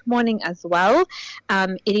diasporic mourning as well.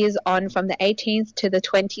 It is on from the 18th to the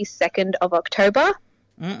 22nd of October.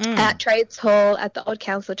 At Trades Hall at the Old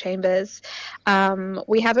Council Chambers.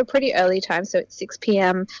 We have a pretty early time, so it's 6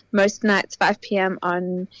 p.m. most nights, 5 p.m.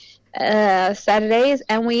 on Saturdays,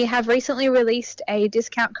 and we have recently released a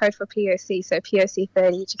discount code for POC, so POC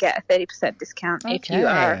 30 to get a 30% discount if you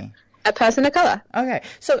are a person of color. Okay,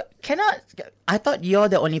 so I thought you're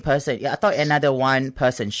the only person. I thought another one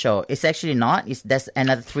person show. It's actually not. There's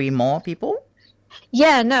another 3 more people?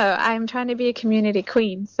 Yeah, no, I'm trying to be a community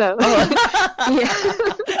queen, so... Yeah.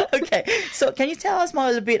 Okay, so can you tell us more a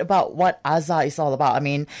little bit about what Azar is all about? I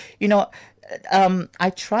mean, I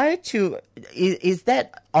try to... Is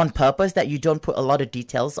that on purpose that you don't put a lot of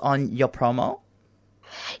details on your promo?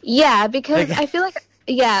 Yeah, because I feel like...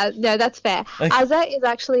 Yeah, no, that's fair. Azar is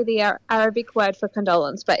actually the Arabic word for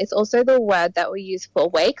condolence, but it's also the word that we use for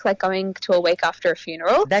wake, like going to a wake after a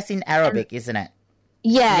funeral. That's in Arabic, isn't it?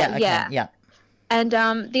 Yeah. And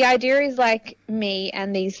the idea is like me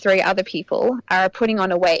and these 3 other people are putting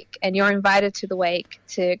on a wake, and you're invited to the wake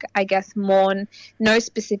to, I guess, mourn no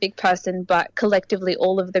specific person, but collectively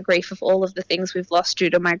all of the grief of all of the things we've lost due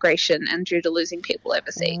to migration and due to losing people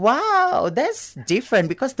overseas. Wow, that's different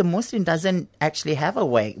because the Muslim doesn't actually have a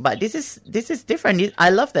wake, but this is different. I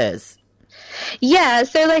love this. Yeah,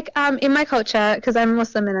 so like in my culture, because I'm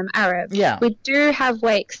Muslim and I'm Arab, we do have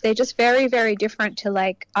wakes. They're just very, very different to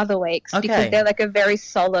like other wakes because they're like a very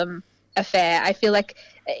solemn affair. I feel like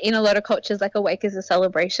in a lot of cultures, like a wake is a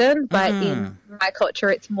celebration, but in my culture,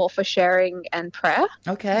 it's more for sharing and prayer.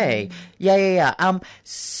 Okay, yeah.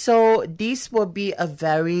 So this will be a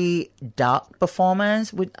very dark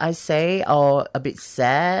performance, would I say, or a bit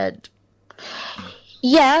sad?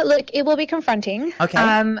 Yeah, look, it will be confronting.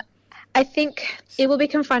 Okay. I think it will be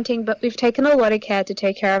confronting, but we've taken a lot of care to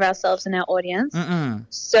take care of ourselves and our audience.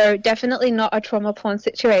 So definitely not a trauma porn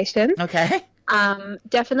situation. Okay.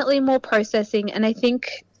 Definitely more processing, and I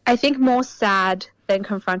think more sad than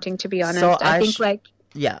confronting, to be honest. So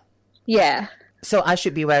Yeah. So I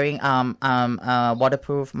should be wearing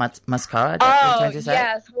waterproof mascara? Oh,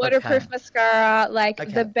 yes, waterproof mascara,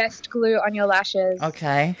 the best glue on your lashes.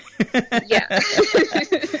 Okay. Yeah.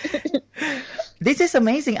 This is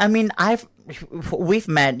amazing. I mean, we've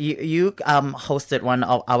met. You hosted one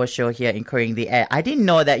of our show here in Clearing the Air. I didn't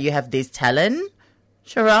know that you have this talent,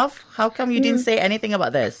 Sharaf. How come you didn't say anything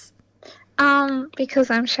about this? Because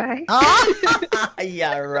I'm shy.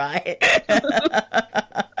 Yeah, right.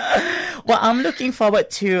 Well, I'm looking forward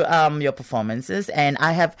to your performances, and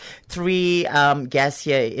I have 3 guests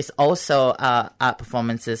here. It's also art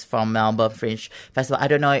performances from Melbourne Fringe Festival. I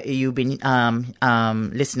don't know, you've been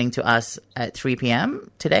listening to us at 3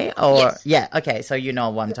 p.m. today, or Yes. yeah, okay, so you know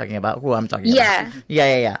what I'm talking about, who I'm talking Yeah. about.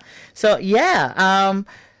 Yeah. So yeah,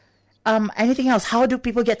 anything else? How do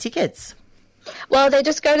people get tickets? Well, they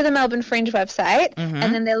just go to the Melbourne Fringe website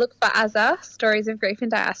and then they look for AZA, Stories of Grief in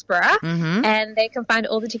Diaspora, and they can find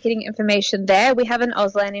all the ticketing information there. We have an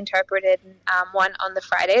Auslan interpreted one on the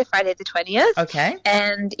Friday the 20th. Okay.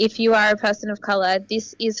 And if you are a person of colour,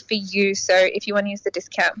 this is for you. So if you want to use the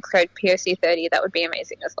discount code POC30, that would be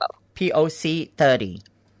amazing as well. POC30.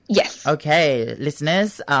 Yes. Okay,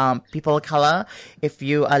 listeners, people of color, if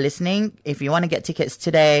you are listening, if you want to get tickets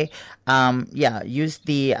today, use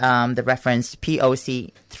the reference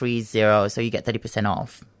POC30, so you get 30%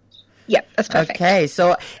 off. Yep, that's perfect. Okay,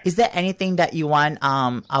 so is there anything that you want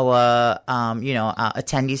our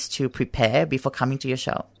attendees to prepare before coming to your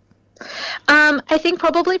show? I think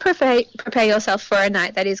probably prepare yourself for a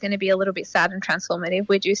night that is going to be a little bit sad and transformative.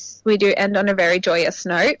 We do end on a very joyous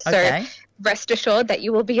note, so Okay. rest assured that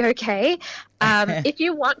you will be okay. If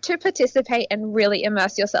you want to participate and really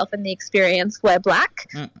immerse yourself in the experience, wear black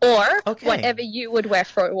or Okay. whatever you would wear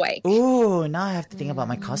for a wake. Ooh, now I have to think about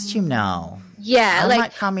my costume now. Yeah, I like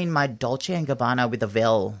might come in my Dolce & Gabbana with a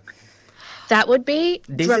veil. that would be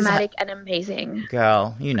This is dramatic and amazing.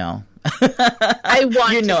 Girl, you know. I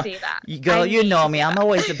want You know, to see that. girl, I you need know to me. see I'm that.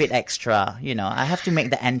 always a bit extra. You know, I have to make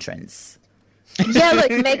the entrance. Yeah,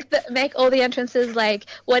 look, make all the entrances like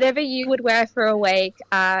whatever you would wear for a wake.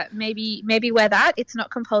 Maybe wear that. It's not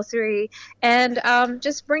compulsory, and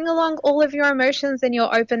just bring along all of your emotions and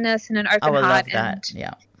your openness and an open I would heart. love that. And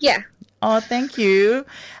Yeah. yeah. Oh, thank you.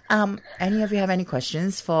 Any of you have any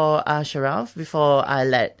questions for Sharaf before I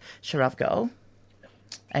let Sharaf go?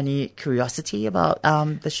 Any curiosity about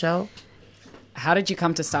the show? How did you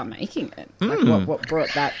come to start making it? Like, what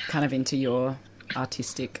brought that kind of into your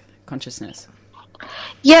artistic consciousness?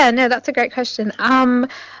 Yeah, no, that's a great question.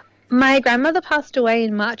 My grandmother passed away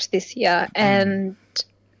in March this year, and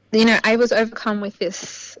I was overcome with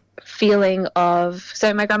this feeling of.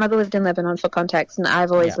 So my grandmother lived in Lebanon, for context, and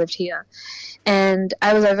I've always lived here. And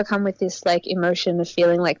I was overcome with this like emotion of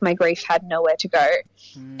feeling like my grief had nowhere to go,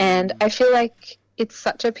 and I feel like it's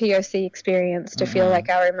such a POC experience to feel like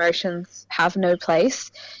our emotions have no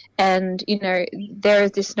place. And, there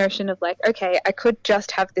is this notion of like, okay, I could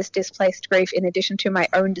just have this displaced grief in addition to my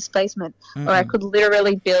own displacement, or I could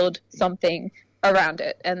literally build something around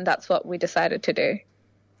it. And that's what we decided to do.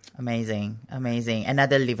 Amazing.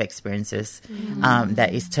 Another live experiences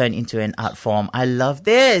that is turned into an art form. I love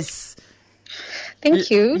this.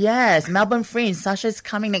 Thank you. Yes, Melbourne Fringe. Sasha's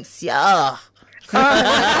coming next year.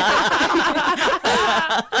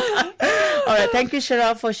 All right, thank you,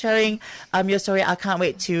 Sharaf, for sharing your story. I can't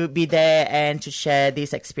wait to be there and to share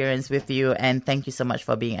this experience with you. And thank you so much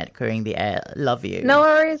for being at Queering the Air. Love you. No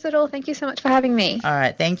worries at all. Thank you so much for having me. All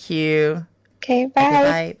right, thank you. Okay,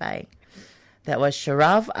 bye. Bye. That was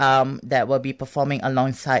Sharaf that will be performing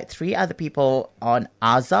alongside 3 other people on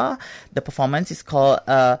AZA. The performance is called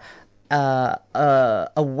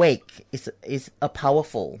Awake. It's a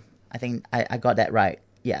powerful. I think I got that right.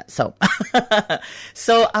 Yeah. So,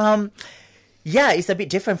 it's a bit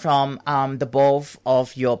different from the both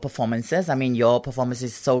of your performances. I mean, your performance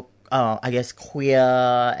is so, I guess, queer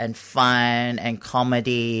and fun and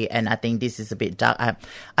comedy, and I think this is a bit dark.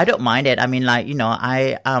 I don't mind it. I mean, like,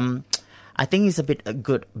 I think it's a bit a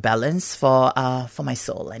good balance for my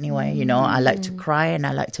soul. Anyway, I like to cry and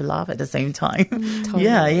I like to laugh at the same time. Totally.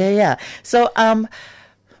 Yeah. So,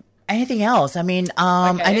 anything else? I mean,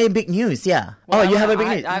 I need big news. Yeah. Well, you have a big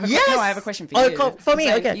news. I have a question for you. For me.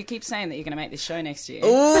 So Okay. You keep saying that you're going to make this show next year.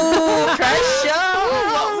 Ooh, pressure.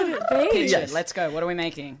 What would it be? Pitch it. Let's go. What are we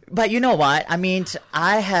making? But you know what? I mean,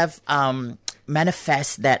 I have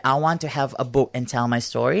manifest that I want to have a book and tell my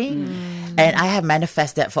story. And I have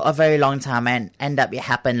manifest that for a very long time, and it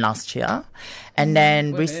happened last year. And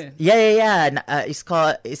then it's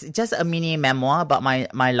just a mini memoir about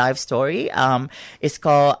my life story. It's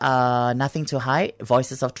called Nothing to Hide,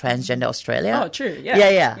 Voices of Transgender Australia. Oh, true. Yeah.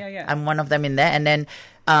 Yeah. I'm one of them in there. And then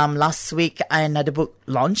last week another book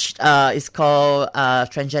launched. It's called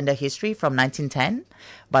Transgender History from 1910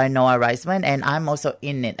 by Noah Reisman, and I'm also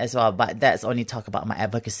in it as well, but that's only talk about my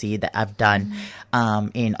advocacy that I've done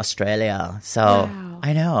in Australia. So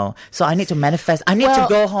I know. So I need to manifest. I need to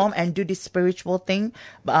go home and do this spiritual thing.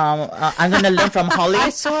 I'm going to learn from Holly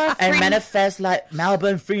and manifest like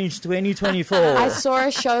Melbourne Fringe 2024. I saw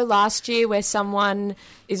a show last year where someone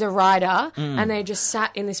is a writer and they just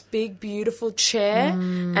sat in this big, beautiful chair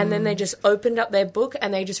and then they just opened up their book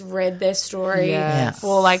and they just read their story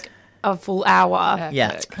for like a full hour.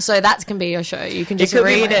 Yeah. So that can be your show. You can just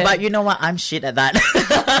read it. But you know what? I'm shit at that.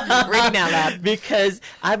 Reading out loud. Because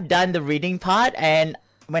I've done the reading part and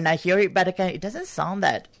when I hear it back again, it doesn't sound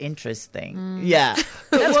that interesting. Yeah.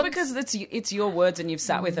 That's because it's your words and you've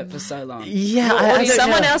sat with it for so long. Yeah. I don't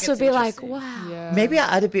someone know. else would be like, wow. Yeah. Maybe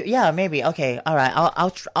other people. Yeah, maybe. Okay. All right.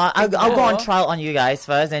 I'll go on trial on you guys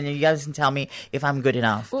first, and you guys can tell me if I'm good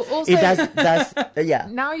enough. Well, also, it does. Yeah.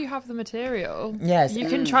 now you have the material. Yes. You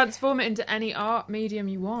can transform it into any art medium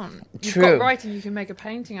you want. You've True. got writing, you can make a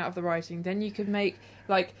painting out of the writing. Then you can make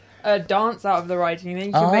like a dance out of the writing. Then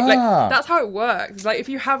you can make like that's how it works. It's like if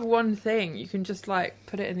you have one thing, you can just like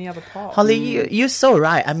put it in the other pot. Holly, you're so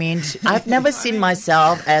right. I mean, I've never seen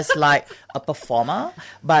myself as like a performer,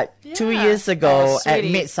 but 2 years ago at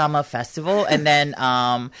Midsummer Festival, and then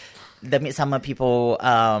the Midsummer people,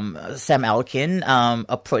 Sam Elkin,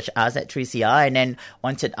 approached us at 3CR and then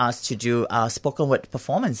wanted us to do spoken word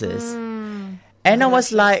performances. And I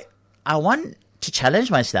was like, I want to challenge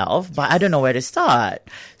myself, but I don't know where to start.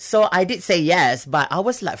 So I did say yes, but I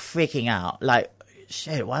was like freaking out, like,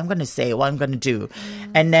 shit, what I'm going to say, what I'm going to do.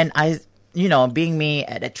 And then being me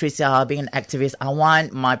at 3CR, being an activist, I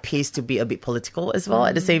want my piece to be a bit political as well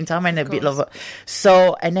at the same time and a bit of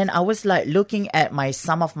so, and then I was like looking at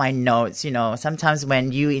some of my notes, sometimes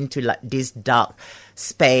when you into like this dark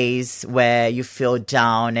space where you feel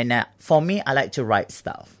down, and for me, I like to write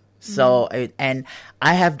stuff. So, and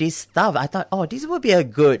I have this stuff. I thought, this would be a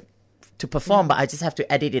good to perform, but I just have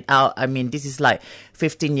to edit it out. I mean, this is like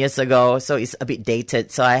 15 years ago, so it's a bit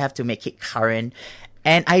dated. So I have to make it current.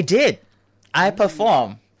 And I did. I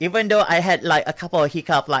performed. Even though I had like a couple of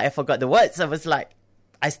hiccups, like I forgot the words. I was like,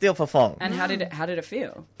 I still performed. And how did it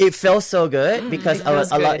feel? It felt so good because I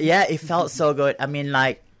was a lot. Yeah, it felt so good. I mean,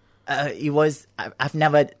 like, it was, I've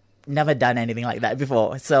never done anything like that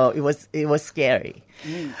before, so it was scary.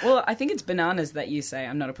 Well, I think it's bananas that you say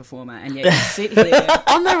I'm not a performer, and yet you sit here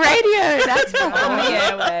on the radio. That's on the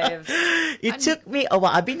airwaves. It took me a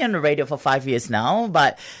while. I've been on the radio for 5 years now,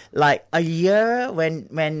 but like a year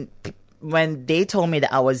when they told me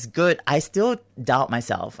that I was good, I still doubt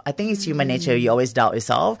myself. I think it's human nature. You always doubt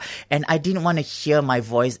yourself. And I didn't want to hear my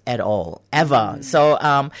voice at all, ever. So,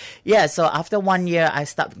 so after 1 year, I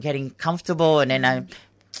stopped getting comfortable, and then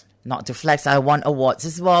not to flex, I won awards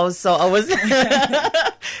as well. So I was,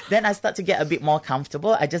 then I start to get a bit more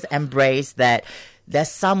comfortable. I just embrace that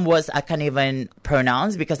there's some words I can't even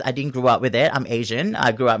pronounce because I didn't grow up with it. I'm Asian.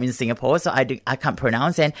 I grew up in Singapore, so I can't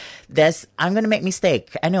pronounce. And I'm going to make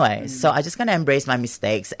mistake anyway. So I just going to embrace my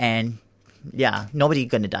mistakes, and nobody's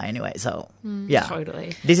going to die anyway. So,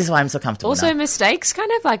 Totally. This is why I'm so comfortable Also, now. Mistakes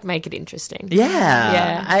kind of like make it interesting.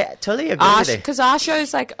 Yeah. I totally agree with it. Because our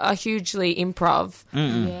shows like are hugely improv.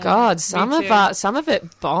 God, some of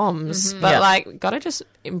it bombs, but like gotta just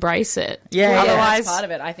embrace it. Yeah. Otherwise, that's part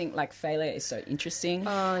of it. I think like failure is so interesting.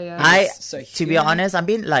 Oh yeah. To be honest, I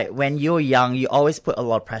mean, like when you're young, you always put a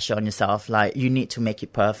lot of pressure on yourself. Like you need to make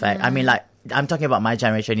it perfect. I mean, like I'm talking about my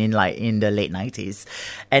generation in the late 90s,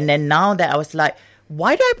 and then now that I was like,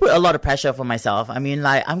 why do I put a lot of pressure for myself? I mean,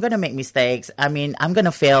 like, I'm going to make mistakes. I mean, I'm going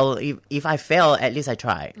to fail. If I fail, at least I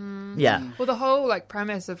try. Yeah. Well, the whole, like,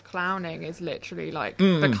 premise of clowning is literally, like,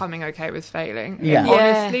 becoming okay with failing. Yeah. And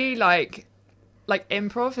honestly, like,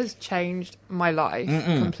 improv has changed my life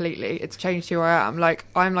completely. It's changed who I am. Like,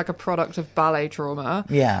 I'm, like, a product of ballet trauma.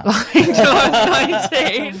 Yeah. Like, until I was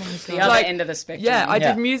 19. The other end of the spectrum. Yeah, I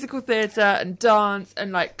did musical theatre and dance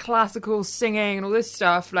and, like, classical singing and all this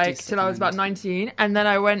stuff, like, till I was about 19. And then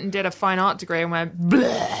I went and did a fine art degree and went,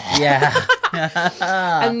 bleh. Yeah.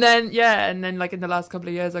 and then, like, in the last couple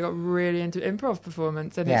of years, I got really into improv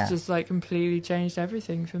performance. And it's just, like, completely changed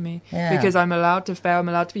everything for me. Yeah. Because I'm allowed to fail. I'm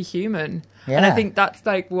allowed to be human. Yeah. And I think that's,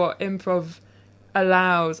 like, what improv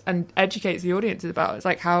allows and educates the audience about. It's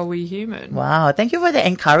like, how are we human? Wow. Thank you for the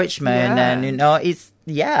encouragement. Yeah. And, it's,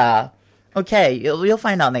 okay. You'll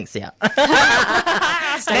find out next year.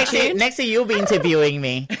 Next year you'll be interviewing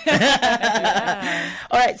me.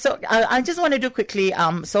 All right. So I just want to do quickly,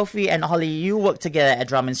 Sophie and Holly, you work together at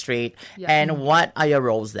Drummond Street. Yeah. And what are your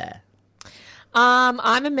roles there? I'm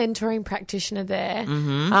a mentoring practitioner there,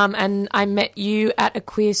 and I met you at a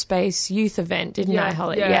Queer Space youth event, didn't I,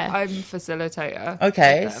 Holly? Yeah, I'm a facilitator.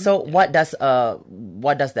 Okay, with them. so what does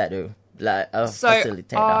that do? Like a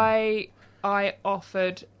facilitator. I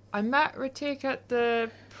offered I met Ritik at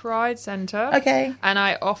the Pride Centre. Okay. And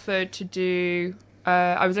I offered to do...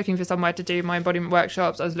 I was looking for somewhere to do my embodiment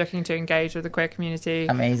workshops. I was looking to engage with the queer community.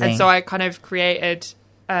 Amazing. And so I kind of created...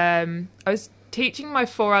 I was teaching my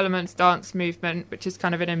 4 Elements dance movement, which is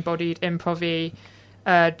kind of an embodied improv-y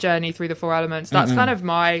journey through the 4 Elements. That's kind of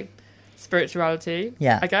my spirituality,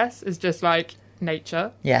 I guess, is just like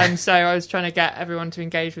nature. Yeah. And so I was trying to get everyone to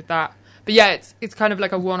engage with that. But yeah, it's kind of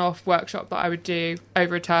like a one-off workshop that I would do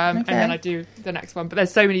over a term, and then I do the next one. But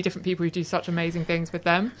there's so many different people who do such amazing things with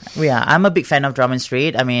them. Yeah, I'm a big fan of Drummond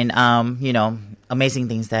Street. I mean, you know, amazing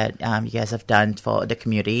things that you guys have done for the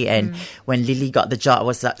community. And when Lily got the job, I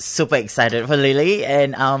was super excited for Lily.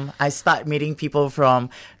 And I started meeting people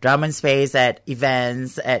from Drummond Space at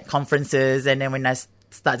events, at conferences. And then when I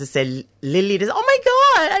start to say Lily, they say, oh my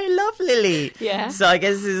God, I love Lily. Yeah. So I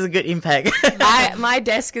guess this is a good impact. My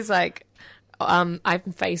desk is like, I'm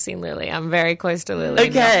facing Lily. I'm very close to Lily.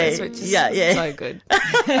 In the Okay. office, which is Yeah. so good. So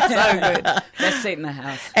good. Best seat in the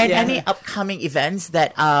house. And any upcoming events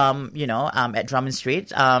that, you know, at Drummond Street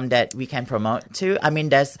that we can promote to? I mean,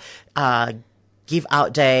 there's Give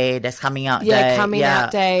Out Day, there's Coming Out Day. Yeah, Coming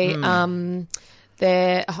Out Day.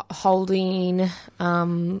 They're holding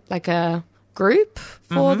like a group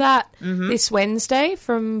for that this Wednesday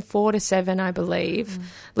from 4 to 7, I believe.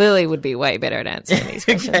 Lily would be way better at answering these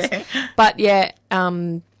questions. But yeah,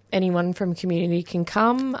 anyone from community can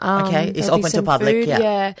come. Okay, it's there'll be open to some public, food,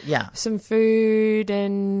 yeah. some food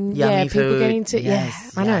and Yummy people food. getting to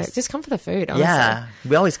Yes, I know. yes. Just come for the food, honestly. Yeah,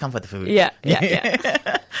 we always come for the food. Yeah.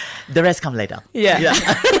 The rest come later. Yeah.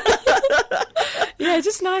 Yeah,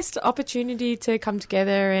 just nice opportunity to come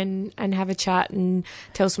together and have a chat and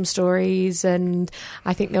tell some stories. And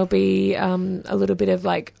I think there'll be a little bit of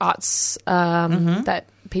like arts that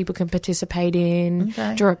people can participate in.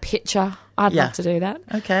 Okay. Draw a picture. I'd love to do that.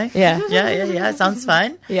 Okay. Yeah. Yeah. Sounds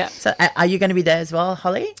fun. Yeah. So are you going to be there as well,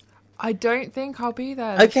 Holly? I don't think I'll be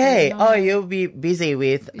there. Okay. Actually, no. Oh, you'll be busy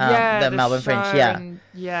with the Melbourne Fringe. show Yeah. and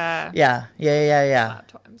Yeah. At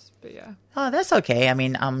times, but yeah. Oh, that's okay. I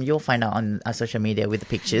mean, you'll find out on social media with the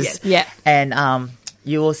pictures. Yes. Yeah. And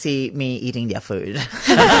you will see me eating their food.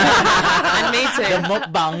 And me too. The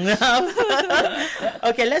mukbang.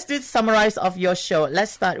 Okay, let's do the summarize of your show.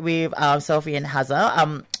 Let's start with Sophie and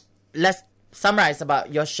Haza. Let's summarize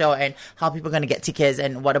about your show and how people are going to get tickets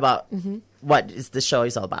and what is the show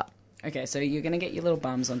is all about. Okay, so you're going to get your little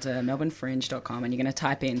bums onto melbournefringe.com and you're going to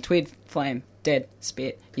type in Twid, Flame, Dead,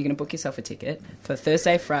 Spit. You're going to book yourself a ticket for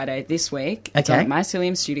Thursday, Friday this week. It's Okay. on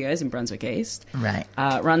Mycelium Studios in Brunswick East. Right.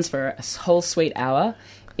 Runs for a whole sweet hour.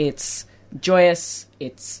 It's joyous.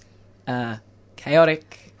 It's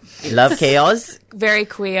chaotic. Love chaos. Very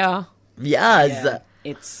queer. Yes. Yeah,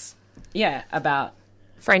 it's, about...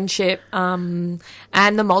 Friendship and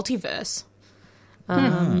the multiverse.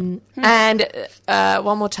 And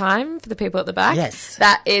one more time for the people at the back. Yes.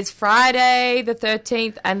 That is Friday the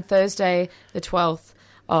 13th and Thursday the 12th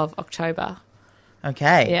of October.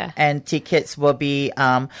 Okay. Yeah. And tickets will be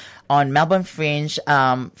on Melbourne Fringe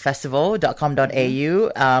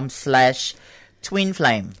festival.com.au /Twin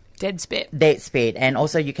Flame. Dead Spit. Date Speed. And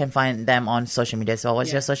also you can find them on social media as well.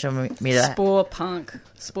 What's your social media? Spore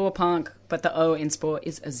Punk, but the O in Spore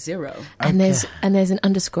is a 0. And there's an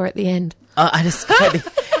underscore at the end. Oh, I just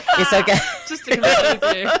it's okay. Just to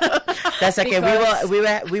confuse you. That's okay.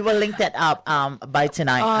 We will link that up by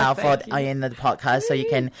tonight for in the podcast, so you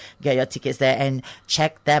can get your tickets there and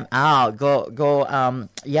check them out. Go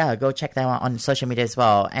check them out on social media as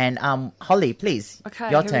well. And Holly, please,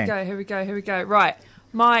 Okay, your here turn. we go. Right.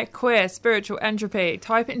 My queer spiritual entropy.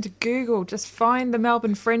 Type it into Google. Just find the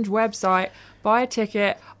Melbourne Fringe website. Buy a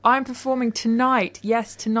ticket. I'm performing tonight.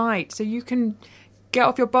 Yes, tonight. So you can get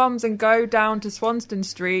off your bums and go down to Swanston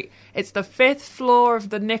Street. It's the 5th floor of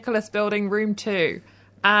the Nicholas Building, room 2.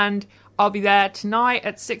 And I'll be there tonight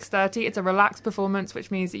at 6:30. It's a relaxed performance,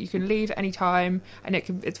 which means that you can leave any time and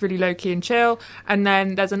it's really low-key and chill. And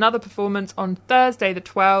then there's another performance on Thursday the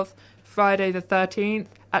 12th, Friday the 13th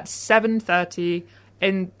at 7:30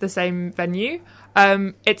 in the same venue.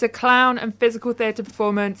 It's a clown and physical theatre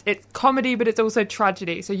performance. It's comedy, but it's also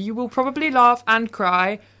tragedy. So you will probably laugh and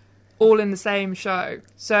cry all in the same show.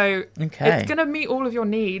 So it's going to meet all of your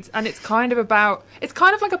needs. And it's kind of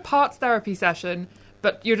like a parts therapy session,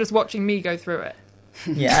 but you're just watching me go through it.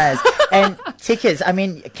 Yes. And tickets, I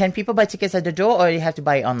mean, can people buy tickets at the door or you have to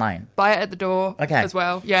buy it online? Buy it at the door as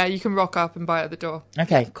well. Yeah, you can rock up and buy it at the door.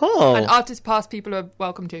 Okay, cool. And artist pass people are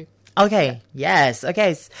welcome to. Okay. Yes.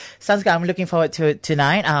 Okay. Sounds good. I'm looking forward to it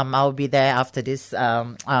tonight. I'll be there after this.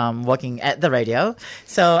 Working at the radio.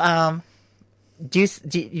 So,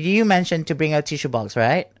 you mentioned to bring a tissue box,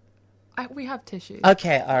 right? We have tissues.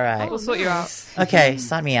 Okay, all right. We'll sort you out. Okay,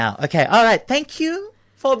 sign me out. Okay, all right. Thank you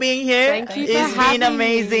for being here. Thank you for It's having been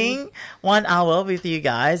amazing. me. 1 hour with you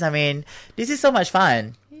guys. I mean, this is so much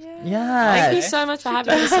fun. Yeah. Thank you so much for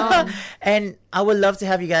having us on. And I would love to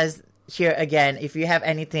have you guys here again. If you have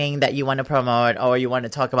anything that you want to promote or you want to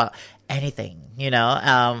talk about anything,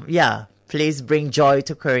 yeah, please bring joy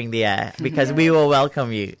to Queering the Air because we will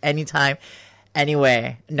welcome you anytime,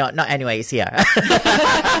 anywhere. Not anywhere, it's here.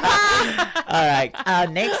 All right.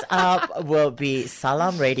 Next up will be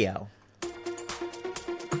Salam Radio.